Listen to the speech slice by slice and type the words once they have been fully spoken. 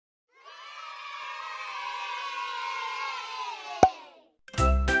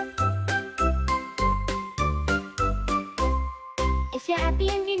you're happy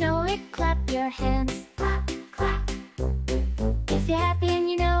and you know it, clap your hands. Clap, clap. If you're happy and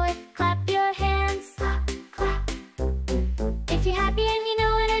you know it, clap your hands. Clap, clap. If you're happy and you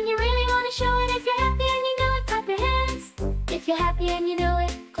know it and you really want to show it, if you're happy and you know it, clap your hands. If you're happy and you know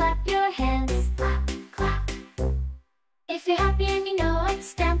it, clap your hands. Clap, clap. If you're happy and you know it,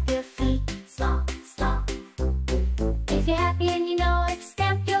 stamp your feet. Stomp, stomp. If you're happy and you know it,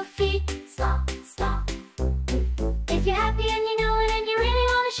 stamp your feet. Stomp, stomp. If you're happy and you know it and you really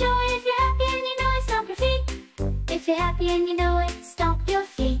want to show it, if you're happy and you know it, stomp your feet. If you're happy and you know it, stomp your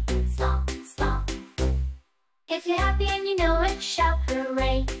feet. Stomp, stomp. If you're happy and you know it, shout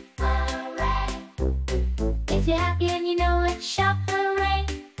hooray, hooray. If you're happy and you know it, shout hooray,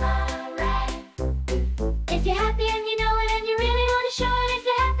 hooray. If you're happy and you know it and you really want to show it, if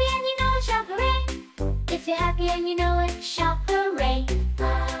you're happy and you know it, shout hooray. If you're happy and you know it, shout hooray,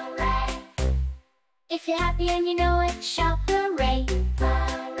 hooray. If you're happy and you know it, shout hooray,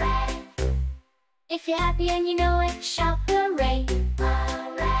 hooray. If you're happy and you know it, shout hooray,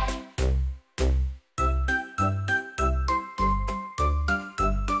 hooray.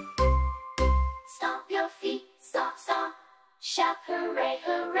 Stomp your feet, stomp, stomp. Shout hooray,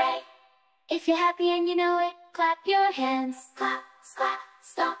 hooray. If you're happy and you know it, clap your hands. Clap, clap,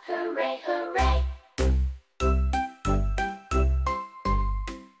 stomp, hooray, hooray.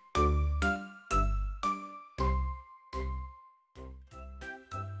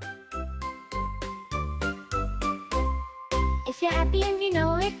 If you're happy and you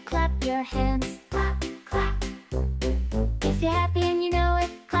know it, clap your hands. Clap, clap. If you're happy and you know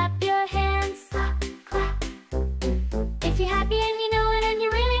it, clap your hands. Clap, clap. If you're happy and you know it and you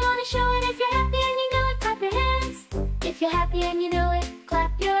really want to show it, if you're happy and you know it, clap your hands. If you're happy and you know it,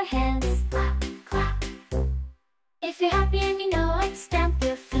 clap your hands. Clap, clap. If you're happy and you know it, stamp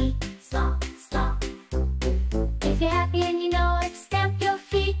your feet. Stomp, stomp. If you're happy and you know it, stamp your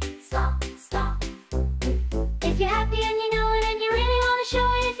feet. Stomp, stomp. If you're happy and you know it and you really want to show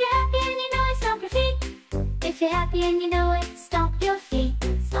it, if you're happy and you know it, stomp your feet. If you're happy and you know it, stomp your feet.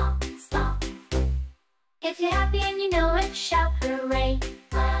 Stomp, stomp. If you're happy and you know it, shout hooray,